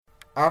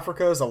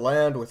Africa is a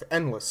land with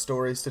endless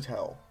stories to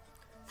tell.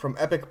 From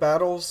epic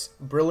battles,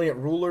 brilliant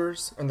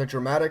rulers, and the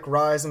dramatic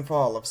rise and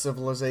fall of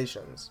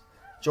civilizations,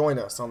 join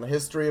us on the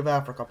History of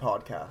Africa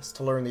podcast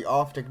to learn the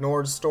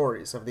oft-ignored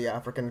stories of the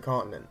African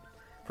continent.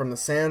 From the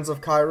sands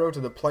of Cairo to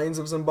the plains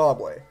of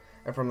Zimbabwe,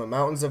 and from the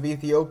mountains of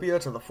Ethiopia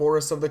to the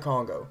forests of the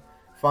Congo,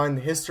 find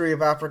the History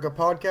of Africa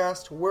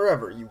podcast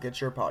wherever you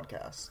get your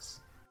podcasts.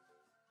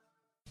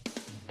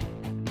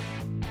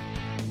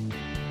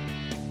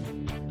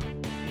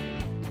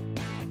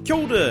 Kia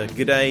ora,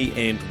 g'day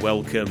and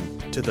welcome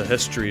to the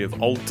History of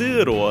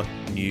Aotearoa,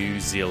 New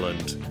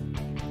Zealand.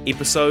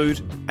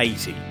 Episode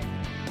 80,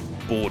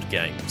 Board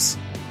Games.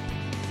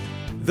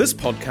 This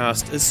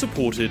podcast is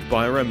supported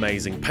by our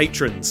amazing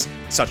patrons,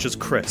 such as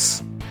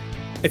Chris.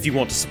 If you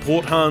want to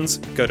support Hans,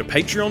 go to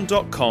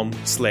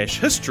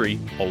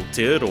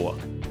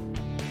patreon.com/historyaotearoa.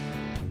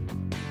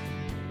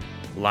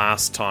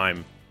 Last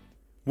time,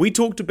 we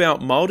talked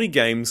about Māori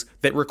games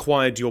that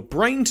required your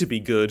brain to be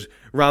good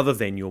rather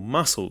than your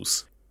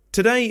muscles.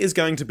 Today is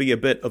going to be a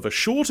bit of a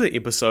shorter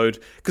episode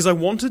because I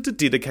wanted to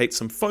dedicate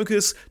some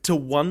focus to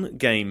one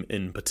game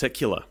in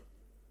particular.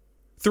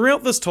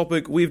 Throughout this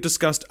topic, we've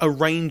discussed a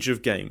range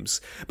of games,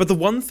 but the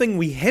one thing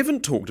we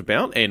haven't talked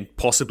about, and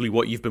possibly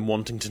what you've been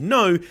wanting to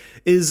know,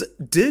 is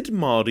did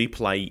Māori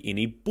play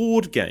any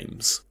board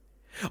games?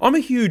 I'm a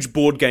huge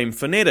board game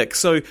fanatic,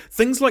 so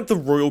things like the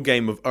Royal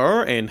Game of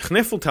Ur and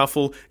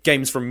Hnefeltafel,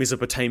 games from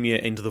Mesopotamia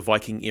and the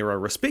Viking era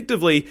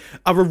respectively,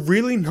 are a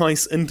really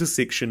nice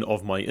intersection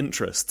of my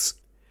interests.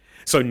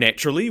 So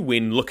naturally,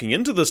 when looking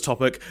into this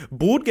topic,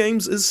 board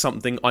games is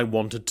something I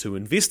wanted to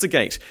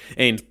investigate,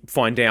 and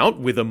find out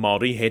whether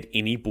Māori had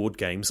any board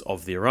games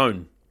of their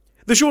own.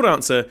 The short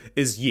answer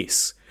is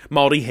yes.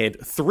 Māori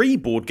had 3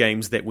 board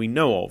games that we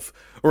know of,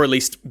 or at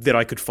least that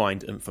I could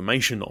find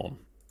information on.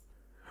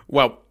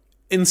 Well,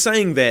 in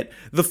saying that,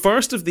 the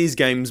first of these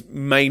games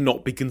may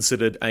not be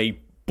considered a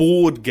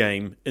board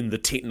game in the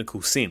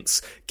technical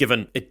sense,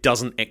 given it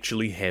doesn't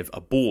actually have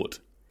a board.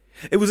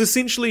 It was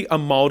essentially a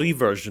Māori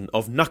version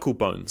of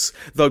knucklebones,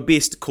 though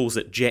Best calls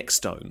it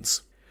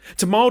jackstones.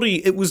 To Māori,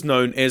 it was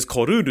known as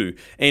koruru,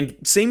 and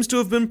seems to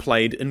have been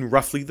played in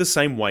roughly the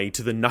same way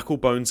to the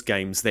knucklebones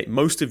games that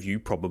most of you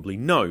probably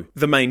know,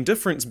 the main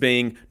difference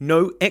being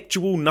no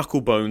actual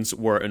knucklebones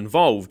were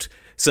involved,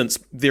 since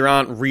there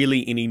aren't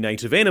really any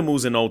native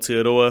animals in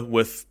Aotearoa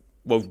with,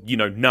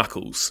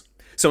 knuckles.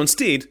 So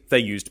instead, they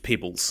used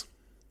pebbles.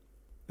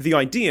 The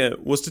idea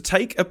was to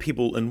take a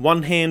pebble in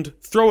one hand,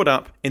 throw it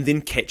up, and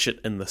then catch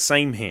it in the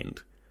same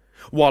hand.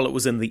 While it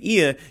was in the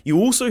air, you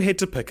also had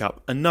to pick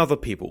up another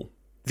pebble.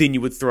 Then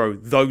you would throw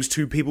those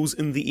 2 pebbles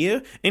in the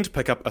air, and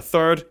pick up a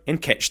third,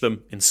 and catch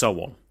them, and so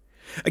on.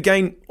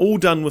 Again, all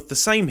done with the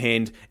same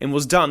hand, and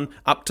was done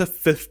up to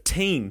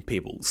 15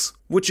 pebbles,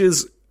 which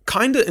is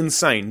kinda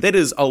insane. That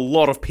is a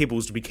lot of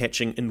pebbles to be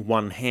catching in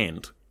one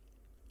hand.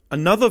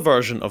 Another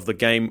version of the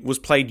game was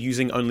played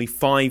using only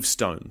 5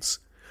 stones.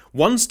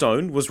 1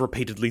 stone was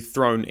repeatedly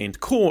thrown and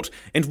caught,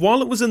 and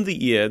while it was in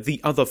the air, the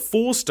other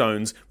 4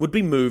 stones would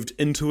be moved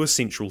into a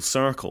central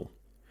circle.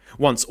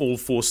 Once all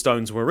 4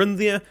 stones were in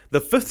there, the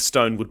 5th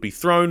stone would be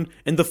thrown,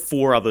 and the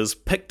 4 others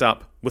picked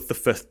up, with the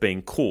 5th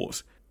being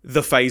caught.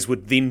 The phase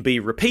would then be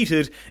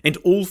repeated, and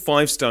all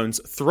 5 stones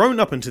thrown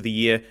up into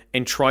the air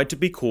and tried to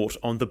be caught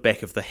on the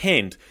back of the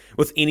hand,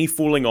 with any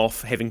falling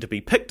off having to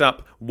be picked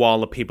up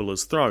while a pebble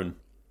is thrown.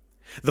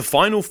 The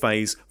final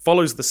phase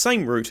follows the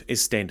same route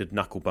as standard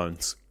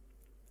knucklebones.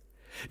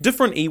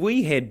 Different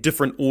iwi had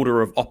different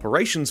order of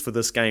operations for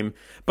this game,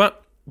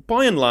 but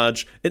by and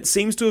large, it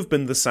seems to have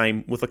been the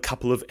same with a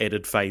couple of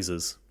added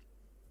phases.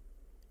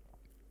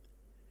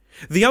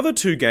 The other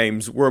 2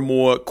 games were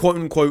more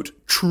quote-unquote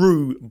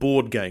true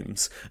board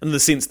games, in the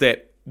sense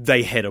that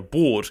they had a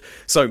board,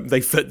 so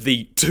they fit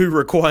the 2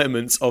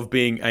 requirements of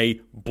being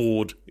a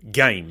board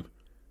game.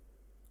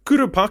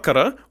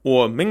 Kurupakara,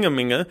 or Minga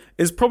Minga,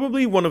 is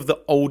probably one of the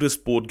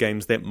oldest board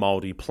games that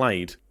Māori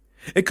played.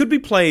 It could be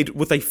played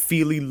with a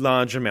fairly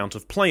large amount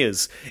of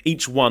players,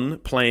 each one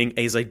playing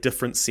as a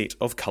different set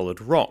of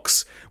coloured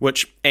rocks,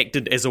 which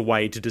acted as a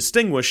way to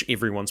distinguish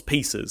everyone's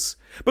pieces,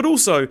 but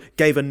also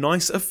gave a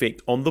nice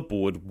effect on the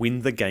board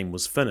when the game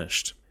was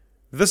finished.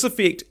 This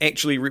effect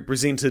actually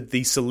represented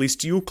the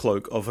celestial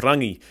cloak of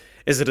Rangi,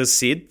 as it is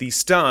said the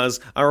stars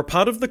are a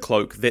part of the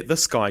cloak that the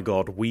sky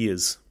god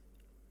wears.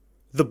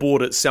 The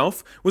board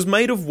itself was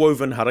made of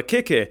woven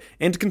harakeke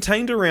and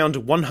contained around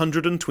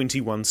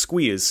 121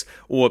 squares,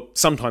 or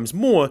sometimes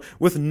more,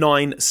 with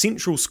 9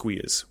 central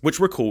squares, which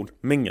were called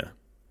minga.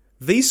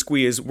 These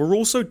squares were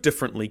also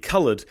differently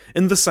coloured,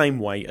 in the same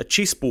way a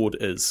chessboard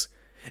is.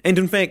 And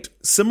in fact,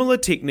 similar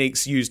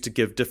techniques used to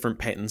give different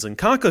patterns in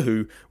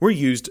kakahu were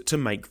used to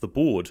make the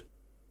board.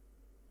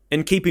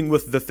 In keeping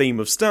with the theme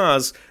of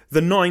stars,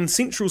 the 9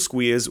 central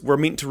squares were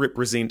meant to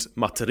represent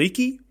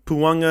Matariki,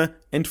 Puanga,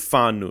 and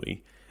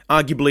Whānui,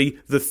 arguably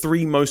the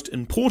 3 most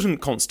important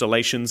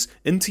constellations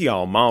in Te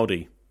Ao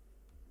Māori.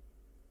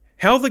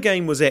 How the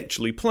game was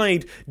actually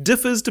played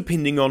differs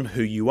depending on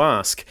who you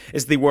ask,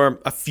 as there were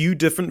a few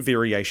different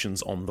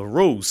variations on the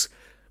rules.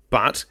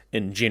 but,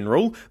 in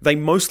general, they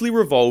mostly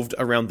revolved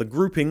around the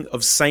grouping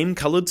of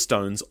same-coloured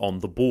stones on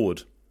the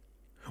board.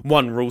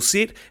 One rule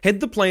set had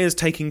the players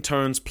taking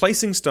turns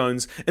placing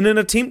stones in an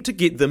attempt to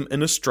get them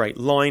in a straight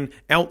line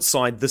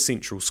outside the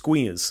central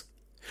squares.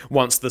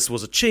 Once this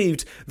was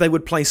achieved, they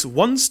would place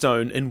one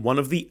stone in one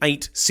of the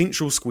 8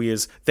 central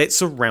squares that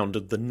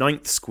surrounded the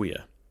 9th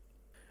square.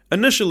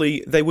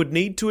 Initially, they would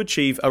need to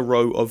achieve a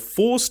row of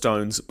 4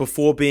 stones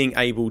before being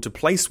able to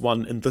place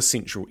one in the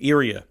central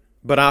area.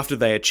 But after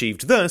they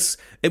achieved this,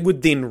 it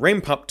would then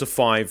ramp up to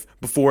 5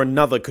 before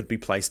another could be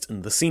placed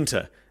in the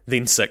centre,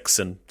 then 6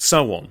 and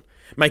so on,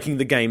 making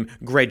the game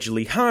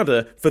gradually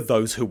harder for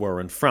those who were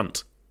in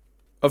front.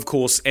 Of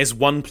course, as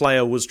one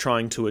player was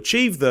trying to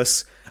achieve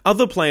this,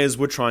 other players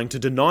were trying to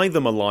deny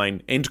them a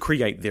line and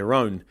create their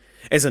own,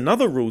 as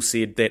another rule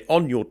said that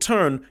on your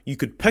turn you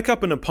could pick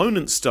up an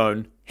opponent's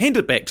stone, hand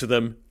it back to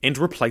them, and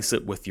replace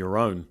it with your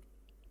own.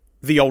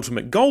 The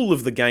ultimate goal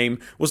of the game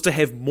was to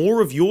have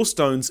more of your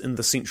stones in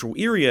the central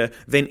area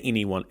than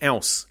anyone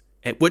else,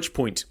 at which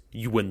point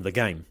you win the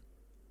game.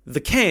 The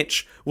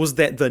catch was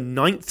that the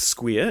 9th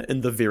square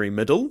in the very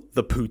middle,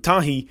 the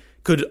pūtahi,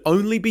 could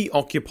only be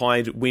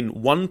occupied when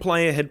one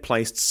player had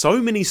placed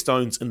so many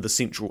stones in the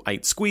central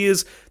 8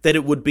 squares that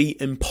it would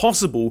be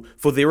impossible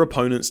for their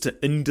opponents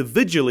to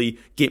individually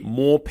get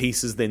more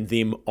pieces than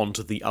them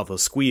onto the other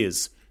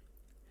squares.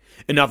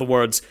 In other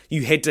words,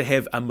 you had to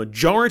have a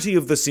majority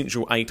of the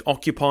central 8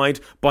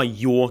 occupied by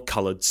your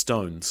coloured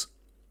stones.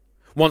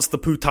 Once the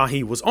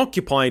pūtahi was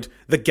occupied,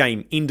 the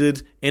game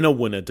ended and a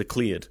winner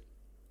declared.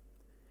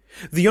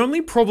 The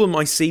only problem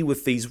I see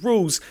with these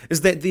rules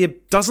is that there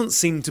doesn't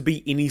seem to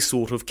be any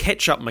sort of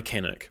catch-up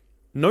mechanic.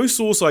 No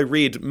source I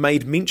read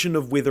made mention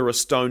of whether a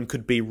stone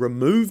could be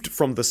removed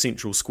from the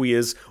central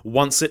squares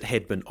once it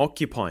had been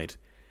occupied.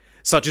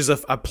 Such as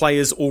if a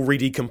player's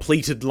already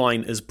completed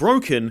line is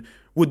broken,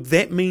 would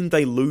that mean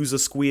they lose a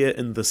square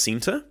in the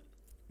centre?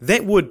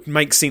 That would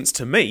make sense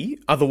to me,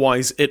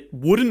 otherwise it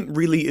wouldn't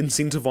really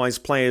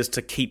incentivize players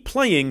to keep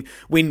playing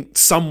when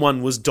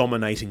someone was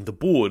dominating the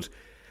board.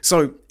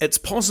 So it's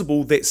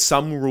possible that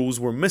some rules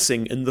were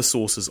missing in the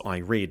sources I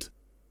read.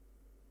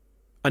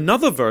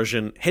 Another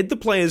version had the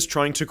players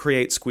trying to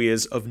create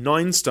squares of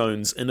 9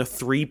 stones in a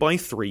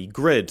 3x3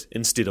 grid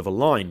instead of a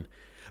line,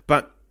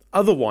 but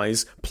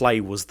otherwise play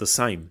was the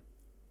same.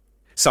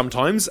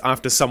 Sometimes,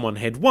 after someone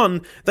had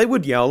won, they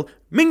would yell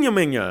 "Minga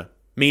Minga,"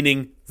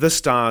 meaning the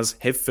stars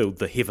have filled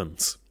the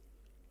heavens.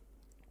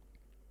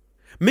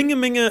 Minga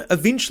Minga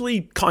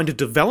eventually kind of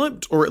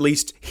developed, or at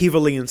least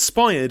heavily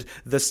inspired,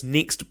 this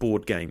next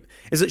board game,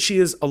 as it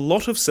shares a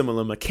lot of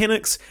similar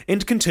mechanics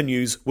and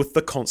continues with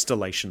the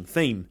constellation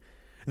theme.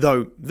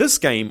 Though this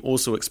game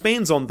also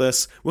expands on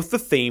this with the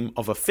theme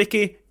of a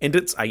wheke and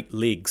its 8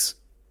 legs.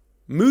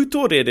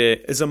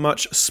 Mūtorere is a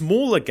much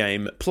smaller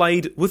game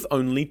played with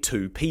only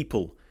 2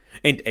 people,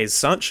 and as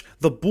such,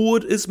 the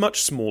board is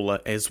much smaller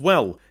as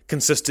well,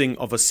 consisting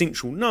of a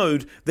central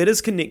node that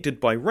is connected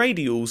by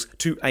radials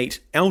to 8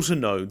 outer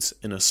nodes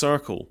in a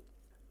circle.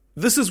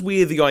 This is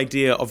where the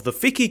idea of the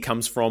wheke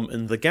comes from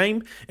in the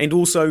game, and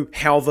also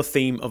how the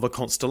theme of a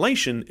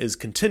constellation is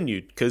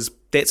continued, because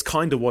that's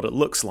kinda what it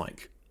looks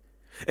like.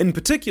 In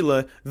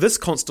particular, this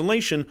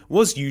constellation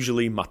was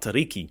usually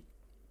Matariki.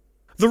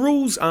 The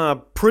rules are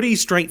pretty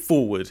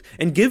straightforward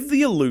and give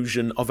the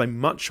illusion of a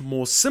much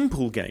more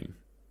simple game.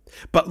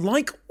 But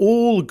like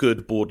all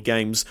good board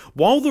games,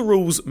 while the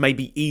rules may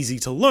be easy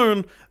to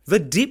learn, the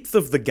depth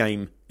of the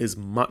game is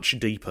much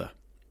deeper.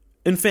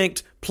 In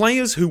fact,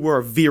 players who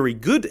were very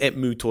good at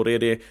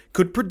Mūtorere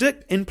could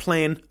predict and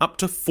plan up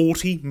to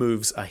 40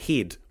 moves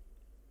ahead.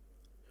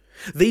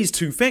 These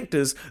 2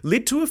 factors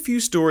led to a few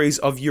stories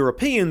of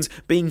Europeans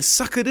being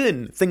suckered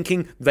in,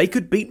 thinking they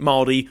could beat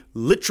Māori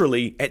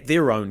literally at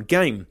their own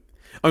game,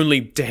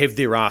 only to have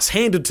their ass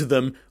handed to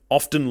them,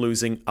 often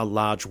losing a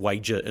large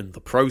wager in the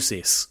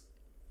process.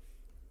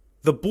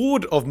 The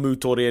board of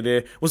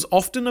Mūtorere was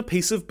often a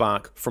piece of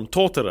bark from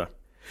Totara.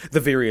 The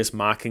various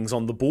markings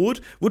on the board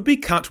would be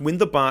cut when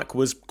the bark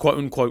was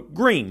quote-unquote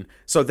green,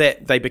 so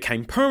that they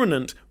became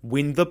permanent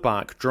when the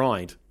bark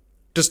dried.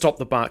 To stop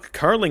the bark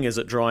curling as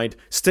it dried,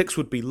 sticks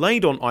would be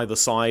laid on either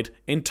side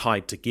and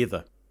tied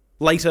together.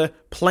 Later,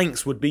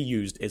 planks would be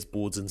used as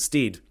boards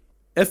instead.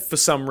 If for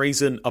some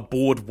reason a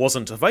board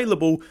wasn't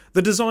available,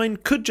 the design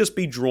could just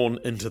be drawn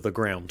into the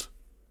ground.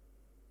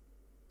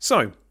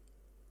 So,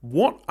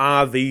 what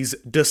are these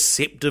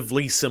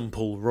deceptively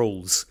simple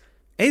rules?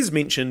 As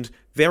mentioned,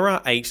 there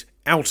are 8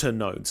 outer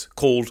nodes,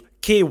 called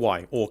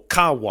kewai or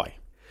kawai.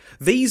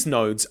 These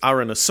nodes are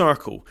in a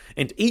circle,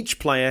 and each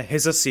player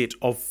has a set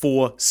of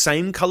 4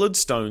 same-coloured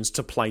stones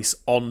to place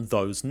on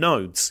those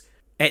nodes.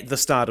 At the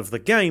start of the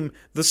game,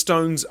 the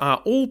stones are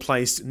all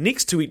placed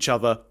next to each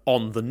other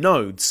on the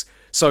nodes,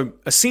 so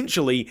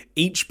essentially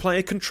each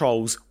player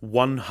controls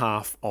one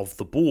half of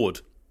the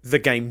board. The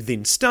game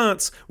then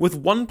starts with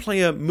one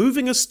player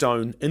moving a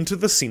stone into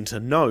the centre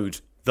node,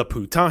 the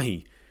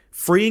pūtahi,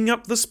 freeing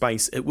up the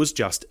space it was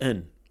just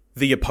in.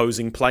 The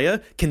opposing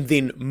player can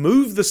then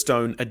move the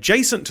stone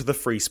adjacent to the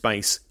free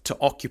space to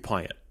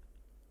occupy it.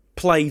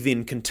 Play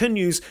then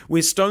continues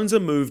where stones are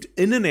moved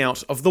in and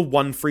out of the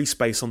one free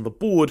space on the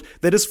board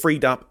that is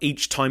freed up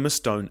each time a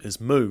stone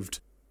is moved.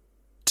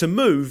 To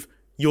move,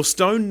 your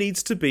stone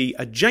needs to be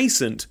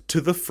adjacent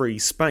to the free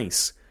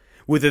space,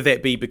 whether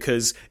that be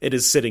because it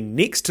is sitting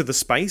next to the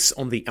space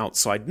on the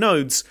outside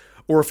nodes,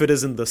 or if it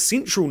is in the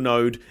central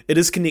node, it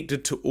is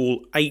connected to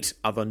all 8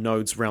 other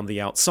nodes round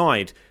the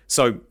outside,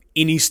 so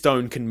any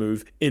stone can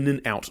move in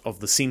and out of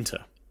the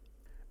centre.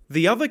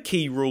 The other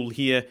key rule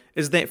here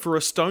is that for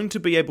a stone to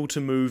be able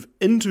to move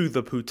into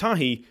the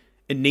pūtahi,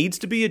 it needs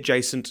to be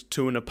adjacent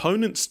to an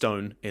opponent's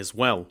stone as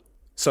well.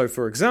 So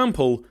for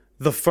example,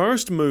 the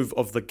first move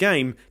of the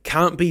game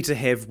can't be to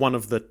have one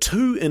of the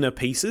 2 inner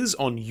pieces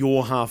on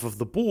your half of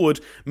the board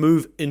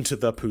move into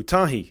the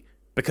pūtahi,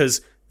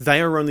 because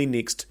they are only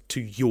next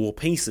to your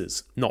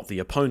pieces, not the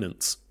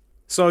opponent's.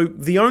 So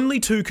the only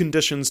 2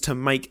 conditions to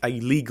make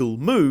a legal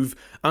move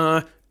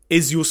are: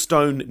 is your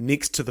stone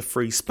next to the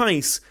free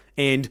space,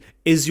 and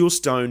is your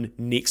stone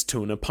next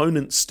to an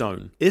opponent's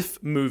stone,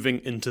 if moving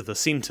into the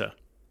centre.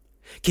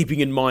 Keeping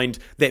in mind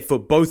that for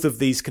both of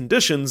these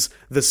conditions,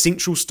 the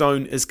central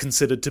stone is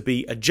considered to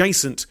be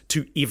adjacent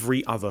to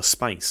every other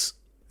space.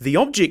 The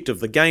object of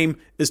the game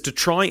is to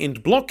try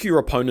and block your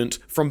opponent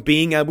from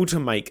being able to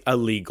make a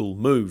legal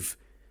move.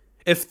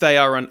 If they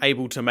are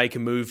unable to make a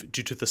move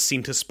due to the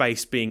centre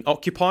space being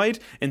occupied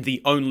and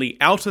the only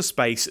outer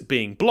space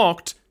being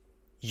blocked,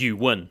 you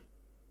win.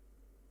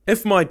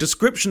 If my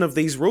description of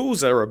these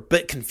rules are a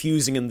bit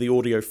confusing in the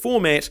audio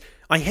format,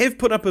 I have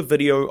put up a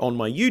video on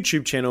my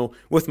YouTube channel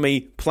with me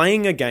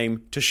playing a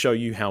game to show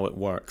you how it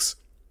works.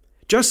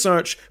 Just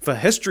search for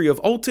History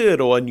of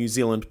Aotearoa New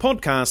Zealand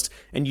podcast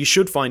and you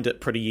should find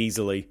it pretty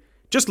easily.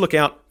 Just look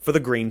out for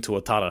the green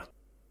tuatara.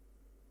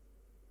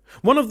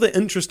 One of the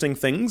interesting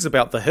things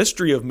about the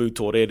history of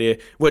Mutorere,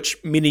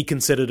 which many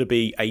consider to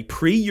be a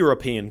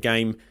pre-European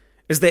game,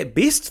 is that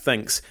Best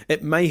thinks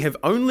it may have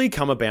only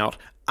come about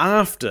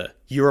after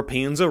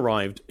Europeans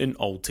arrived in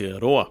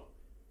Aotearoa.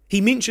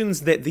 He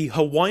mentions that the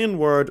Hawaiian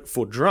word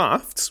for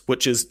drafts,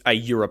 which is a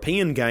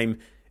European game,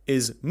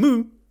 is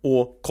mu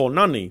or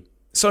konani.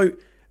 So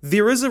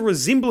there is a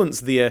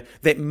resemblance there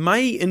that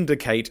may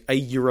indicate a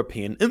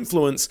European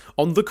influence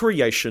on the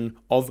creation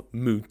of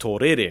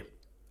Mutorere.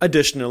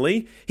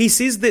 Additionally, he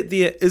says that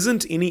there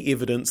isn't any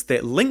evidence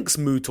that links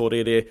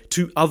Mutorere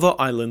to other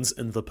islands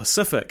in the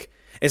Pacific,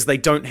 as they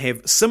don't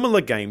have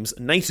similar games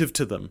native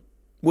to them,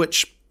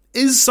 which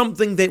is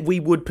something that we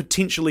would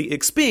potentially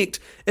expect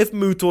if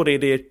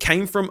Mutorere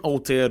came from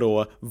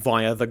Aotearoa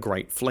via the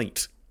Great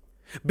Fleet.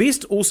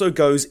 Best also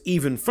goes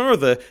even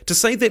further to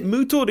say that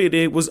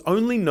Mutorere was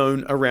only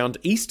known around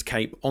East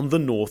Cape on the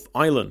North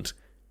Island.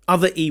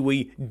 Other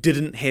iwi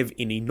didn't have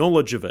any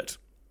knowledge of it.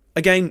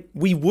 Again,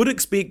 we would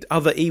expect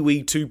other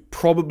iwi to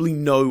probably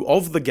know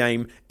of the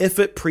game if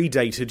it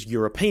predated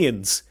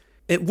Europeans.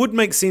 It would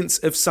make sense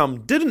if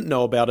some didn't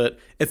know about it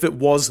if it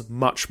was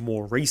much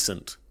more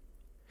recent.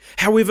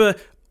 However,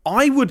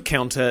 I would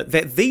counter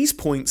that these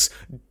points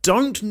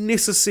don't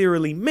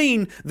necessarily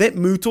mean that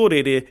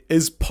Mutorere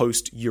is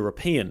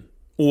post-European,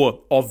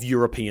 or of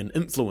European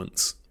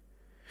influence.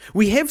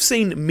 We have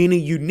seen many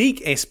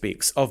unique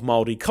aspects of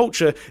Māori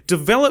culture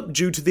develop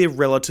due to their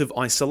relative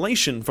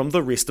isolation from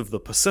the rest of the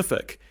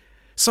Pacific.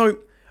 So,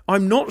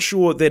 I'm not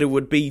sure that it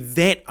would be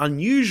that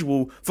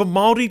unusual for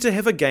Māori to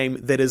have a game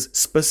that is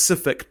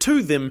specific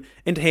to them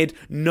and had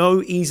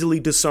no easily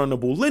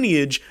discernible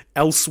lineage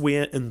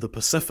elsewhere in the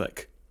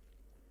Pacific.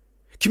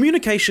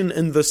 Communication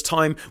in this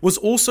time was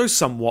also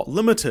somewhat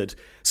limited,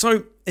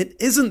 so it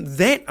isn't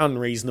that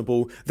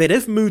unreasonable that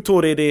if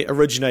Mutorere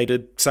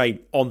originated,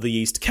 say, on the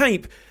East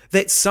Cape,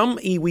 that some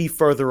iwi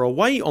further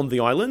away on the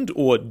island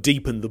or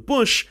deep in the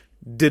bush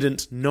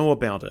didn't know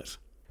about it.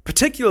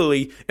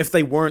 Particularly if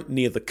they weren't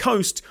near the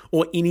coast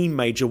or any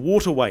major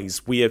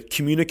waterways where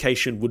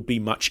communication would be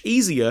much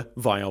easier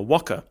via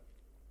waka.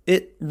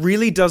 It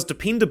really does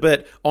depend a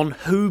bit on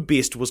who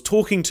Best was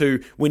talking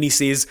to when he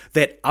says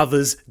that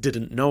others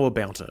didn't know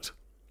about it.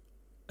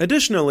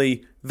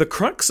 Additionally, the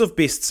crux of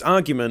Best's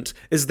argument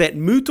is that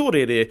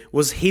Mutorere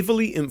was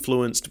heavily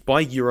influenced by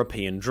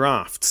European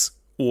drafts,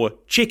 or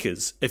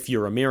checkers if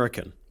you're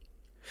American.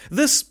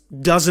 This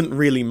doesn't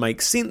really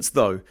make sense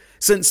though,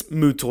 since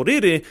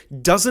Mutorere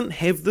doesn't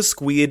have the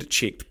squared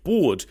checked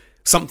board,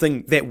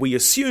 something that we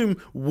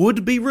assume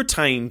would be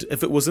retained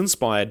if it was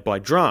inspired by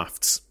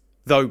drafts,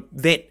 though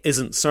that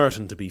isn't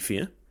certain to be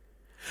fair.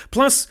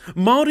 Plus,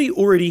 Māori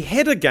already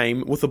had a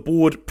game with a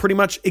board pretty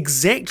much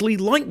exactly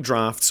like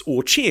drafts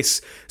or chess,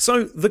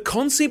 so the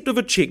concept of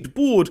a checked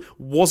board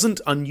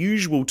wasn't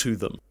unusual to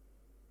them.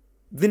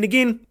 Then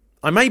again,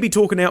 I may be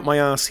talking out my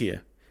ass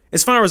here.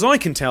 As far as I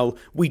can tell,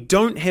 we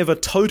don't have a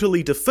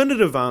totally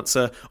definitive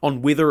answer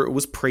on whether it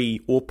was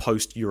pre- or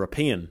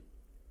post-European.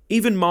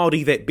 Even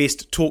Māori that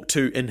Best talked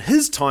to in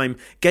his time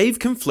gave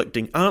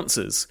conflicting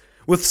answers,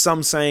 with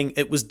some saying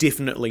it was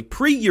definitely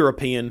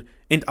pre-European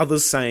and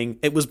others saying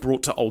it was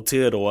brought to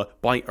Aotearoa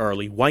by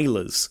early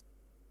whalers.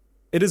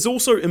 It is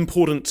also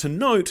important to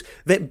note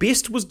that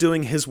Best was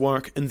doing his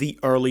work in the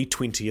early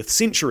 20th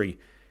century,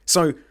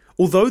 so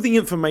Although the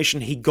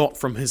information he got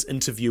from his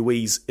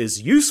interviewees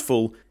is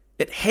useful,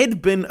 it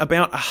had been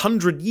about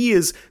 100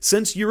 years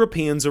since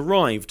Europeans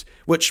arrived,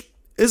 which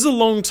is a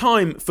long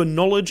time for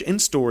knowledge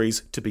and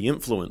stories to be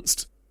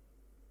influenced.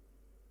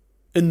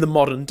 In the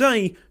modern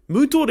day,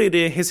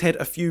 Mutorere has had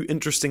a few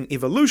interesting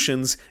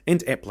evolutions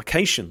and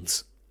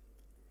applications.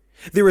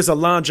 There is a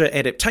larger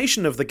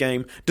adaptation of the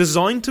game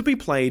designed to be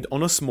played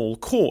on a small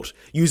court,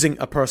 using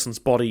a person's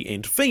body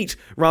and feet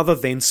rather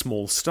than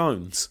small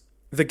stones.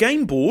 The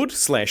game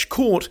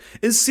board/court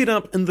is set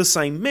up in the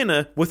same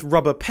manner, with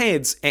rubber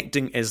pads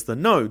acting as the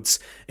nodes,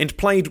 and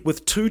played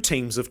with 2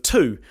 teams of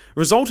 2,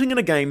 resulting in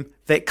a game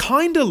that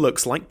kinda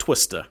looks like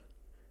Twister.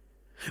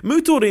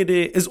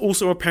 Mutorere is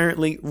also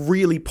apparently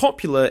really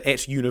popular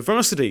at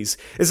universities,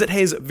 as it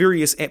has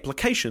various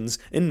applications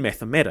in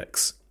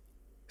mathematics.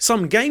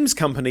 Some games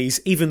companies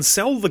even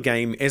sell the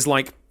game as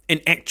like an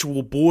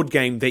actual board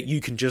game that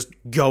you can just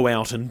go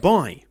out and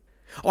buy.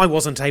 I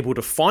wasn't able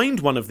to find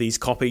one of these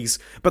copies,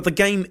 but the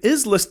game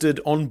is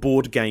listed on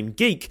Board Game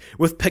Geek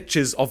with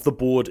pictures of the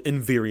board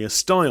in various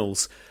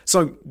styles,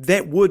 so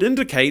that would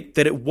indicate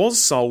that it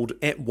was sold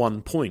at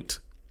one point.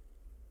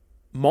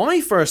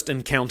 My first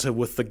encounter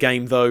with the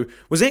game, though,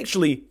 was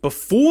actually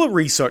before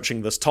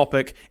researching this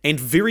topic and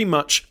very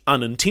much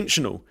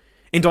unintentional,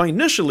 and I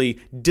initially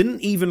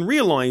didn't even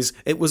realise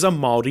it was a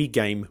Māori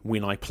game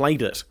when I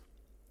played it.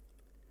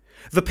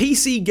 The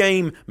PC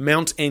game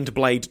Mount and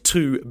Blade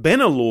 2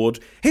 Bannerlord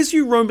has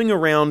you roaming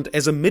around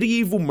as a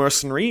medieval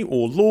mercenary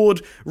or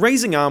lord,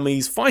 raising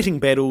armies, fighting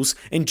battles,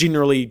 and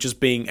generally just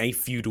being a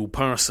feudal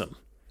person.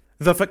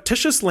 The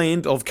fictitious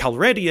land of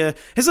Calradia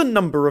has a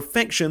number of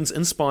factions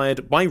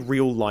inspired by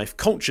real-life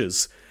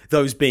cultures,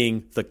 those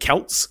being the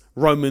Celts,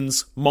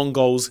 Romans,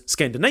 Mongols,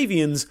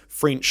 Scandinavians,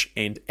 French,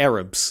 and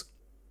Arabs.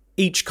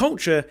 Each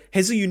culture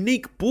has a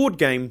unique board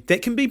game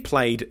that can be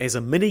played as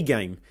a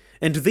minigame,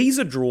 and these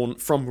are drawn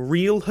from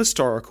real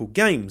historical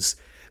games,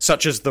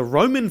 such as the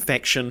Roman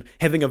faction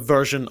having a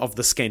version of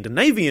the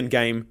Scandinavian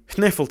game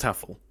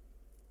Hnefatafl.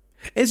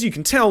 As you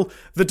can tell,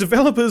 the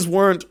developers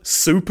weren't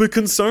super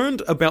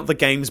concerned about the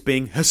games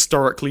being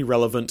historically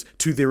relevant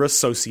to their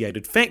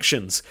associated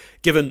factions,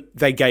 given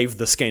they gave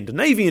the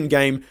Scandinavian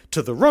game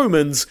to the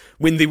Romans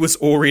when there was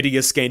already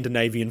a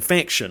Scandinavian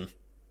faction.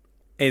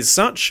 As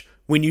such,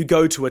 when you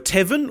go to a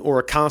tavern or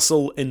a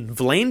castle in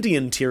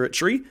Vlandian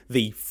territory,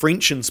 the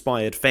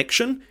French-inspired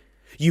faction,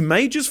 you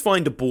may just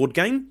find a board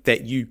game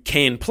that you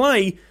can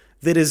play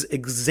that is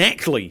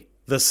exactly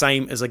the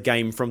same as a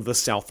game from the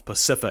South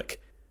Pacific.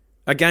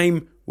 A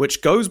game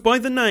which goes by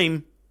the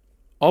name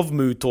of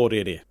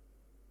Mutorere.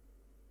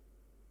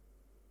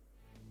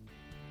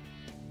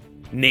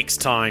 Next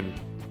time,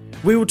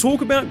 we will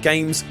talk about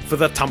games for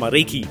the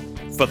tamariki,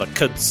 for the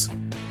kids.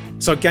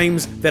 So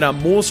games that are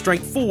more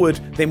straightforward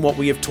than what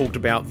we have talked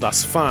about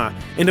thus far,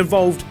 and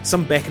involved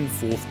some back and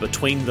forth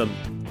between them.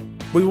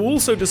 We will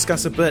also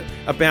discuss a bit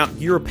about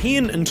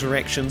European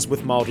interactions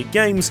with Māori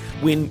games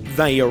when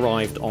they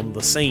arrived on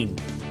the scene.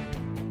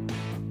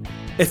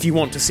 If you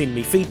want to send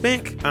me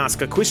feedback,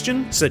 ask a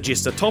question,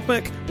 suggest a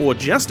topic, or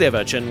just have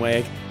a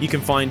chinwag, you can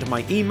find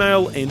my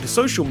email and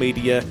social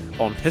media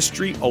on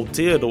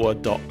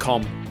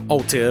historyaotearoa.com.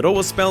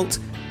 Aotearoa spelt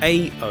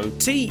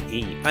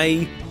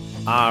Aotearoa.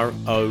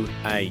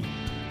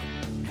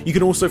 You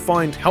can also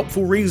find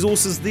helpful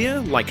resources there,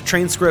 like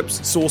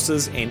transcripts,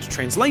 sources, and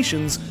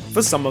translations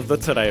for some of the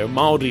te reo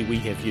Māori we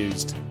have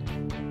used.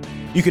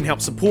 You can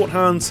help support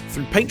Hans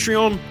through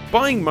Patreon,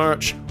 buying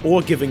merch,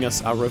 or giving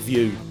us a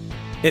review.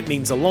 It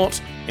means a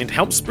lot and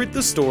helps spread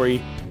the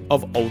story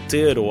of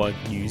Aotearoa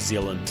New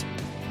Zealand.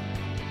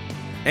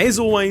 As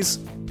always,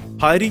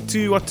 haere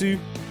tū atu,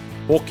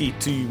 hoki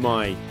tū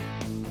mai.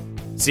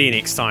 See you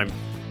next time.